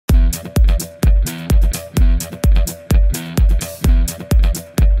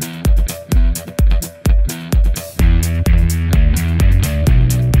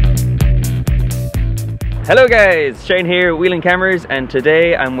Hello guys, Shane here, Whelan Cameras, and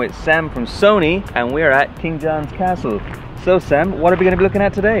today I'm with Sam from Sony and we're at King John's Castle. So Sam, what are we going to be looking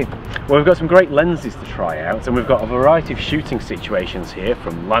at today? Well, we've got some great lenses to try out, and we've got a variety of shooting situations here,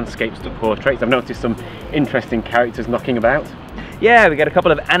 from landscapes to portraits. I've noticed some interesting characters knocking about. Yeah, we got a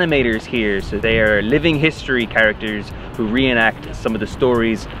couple of animators here, so they are living history characters who reenact some of the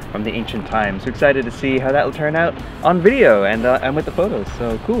stories from the ancient times. So excited to see how that'll turn out on video and with the photos,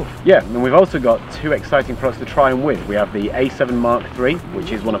 so cool. Yeah, and we've also got two exciting products to try them with. We have the a7M3,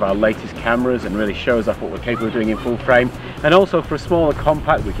 which is one of our latest cameras and really shows off what we're capable of doing in full frame. And also for a smaller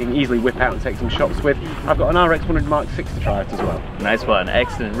compact we can easily whip out and take some shots with, I've got an RX100MVI to try out as well. Nice one,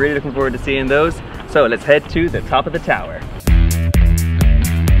 excellent. Really looking forward to seeing those. So let's head to the top of the tower.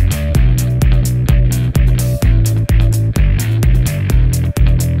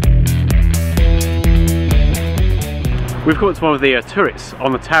 We've come up to one of the turrets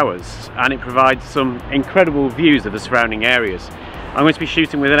on the towers, and it provides some incredible views of the surrounding areas. I'm going to be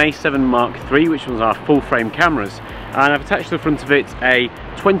shooting with an a7M3, which was our full frame cameras, and I've attached to the front of it a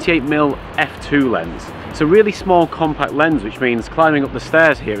 28mm f2 lens. It's a really small compact lens, which means climbing up the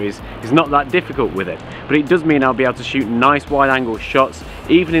stairs here is not that difficult with it, but it does mean I'll be able to shoot nice wide angle shots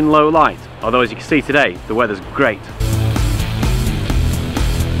even in low light, although as you can see today the weather's great.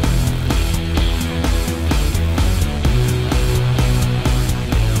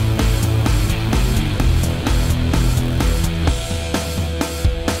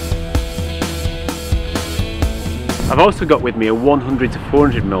 I've also got with me a 100 to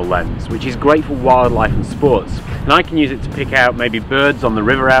 400mm lens, which is great for wildlife and sports, and I can use it to pick out maybe birds on the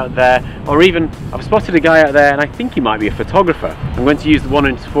river out there, or even I've spotted a guy out there and I think he might be a photographer. I'm going to use the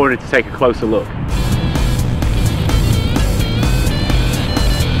 100 to 400 to take a closer look.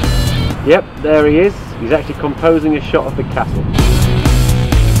 Yep, there he is. He's actually composing a shot of the castle.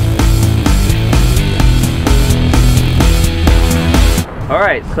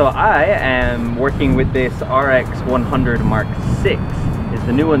 Alright, so I am working with this RX100MVI. It's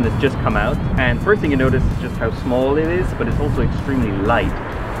the new one that's just come out, and first thing you notice is just how small it is, but it's also extremely light.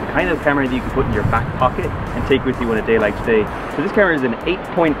 The kind of camera that you can put in your back pocket and take with you on a day like today. So this camera is an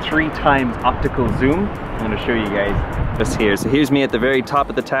 8.3 times optical zoom. I'm going to show you guys this here. So here's me at the very top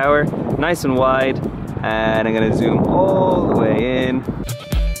of the tower, nice and wide, and I'm going to zoom all the way in.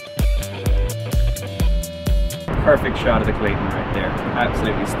 Perfect shot of the Clayton right there,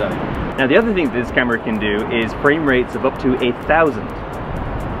 absolutely stunning. Now the other thing this camera can do is frame rates of up to 1,000.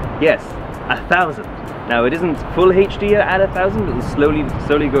 Yes, 1,000. Now it isn't full HD at 1,000, it'll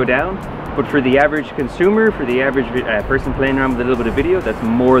slowly go down, but for the average consumer, for the average person playing around with a little bit of video, that's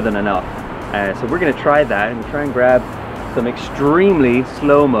more than enough. So we're going to try that and try and grab some extremely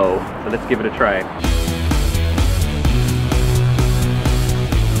slow-mo, so let's give it a try.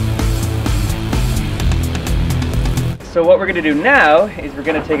 So what we're going to do now is we're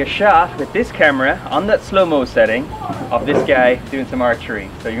going to take a shot with this camera on that slow-mo setting of this guy doing some archery.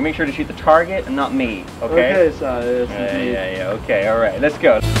 So you make sure to shoot the target and not me, okay? Okay, so yeah, okay, alright, let's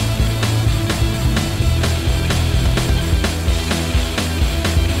go.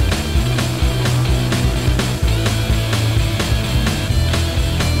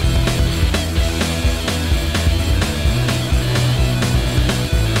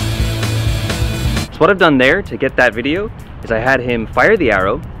 What I've done there to get that video is I had him fire the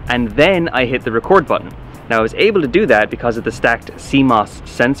arrow and then I hit the record button. Now I was able to do that because of the stacked CMOS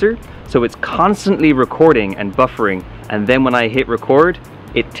sensor, so it's constantly recording and buffering, and then when I hit record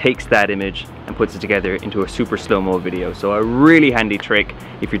it takes that image and puts it together into a super slow-mo video. So a really handy trick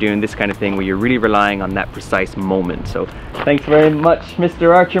if you're doing this kind of thing where you're really relying on that precise moment. So thanks very much,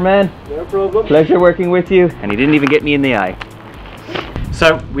 Mr. Archer Man. no problem. Pleasure working with you, and he didn't even get me in the eye.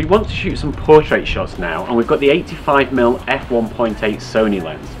 So we want to shoot some portrait shots now, and we've got the 85mm f1.8 Sony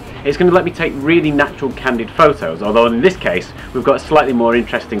lens. It's going to let me take really natural candid photos, although in this case we've got a slightly more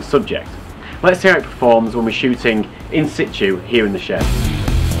interesting subject. Let's see how it performs when we're shooting in situ here in the shed.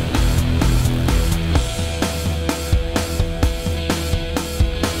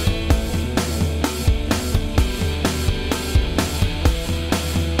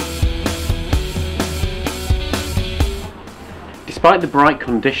 Despite the bright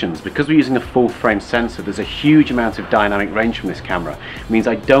conditions, because we're using a full frame sensor, there's a huge amount of dynamic range from this camera. It means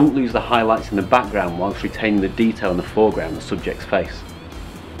I don't lose the highlights in the background whilst retaining the detail in the foreground of the subject's face.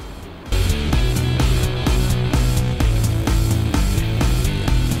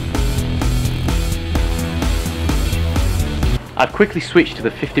 I've quickly switched to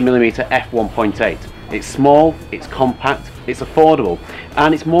the 50mm f1.8. It's small, it's compact, it's affordable,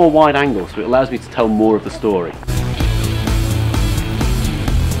 and it's more wide angle, so it allows me to tell more of the story.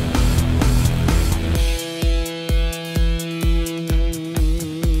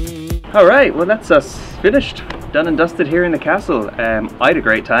 Alright, well that's us finished, done and dusted here in the castle. I had a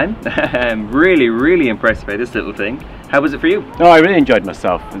great time. I'm really impressed by this little thing. How was it for you? Oh, I really enjoyed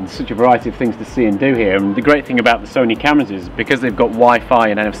myself, and such a variety of things to see and do here. And the great thing about the Sony cameras is because they've got Wi-Fi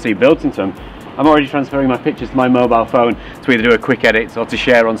and NFC built into them, I'm already transferring my pictures to my mobile phone to either do a quick edit or to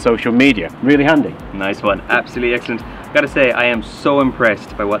share on social media. Really handy. Nice one, absolutely excellent. Gotta say, I am so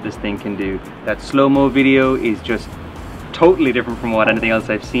impressed by what this thing can do. That slow-mo video is just totally different from what anything else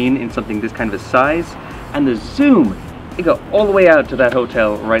I've seen in something this kind of a size, and the zoom, it got all the way out to that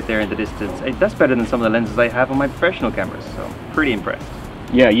hotel right there in the distance. That's better than some of the lenses I have on my professional cameras, so I'm pretty impressed.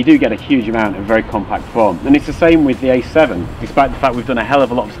 Yeah, you do get a huge amount of very compact form, and it's the same with the A7. Despite the fact we've done a hell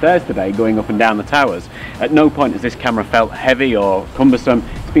of a lot of stairs today going up and down the towers, at no point has this camera felt heavy or cumbersome.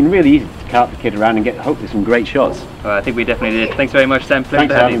 It's been really easy to cart the kid around and get hopefully some great shots. I think we definitely did. Thanks very much, Sam.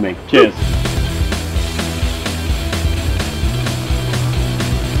 Thanks for having me. Cheers.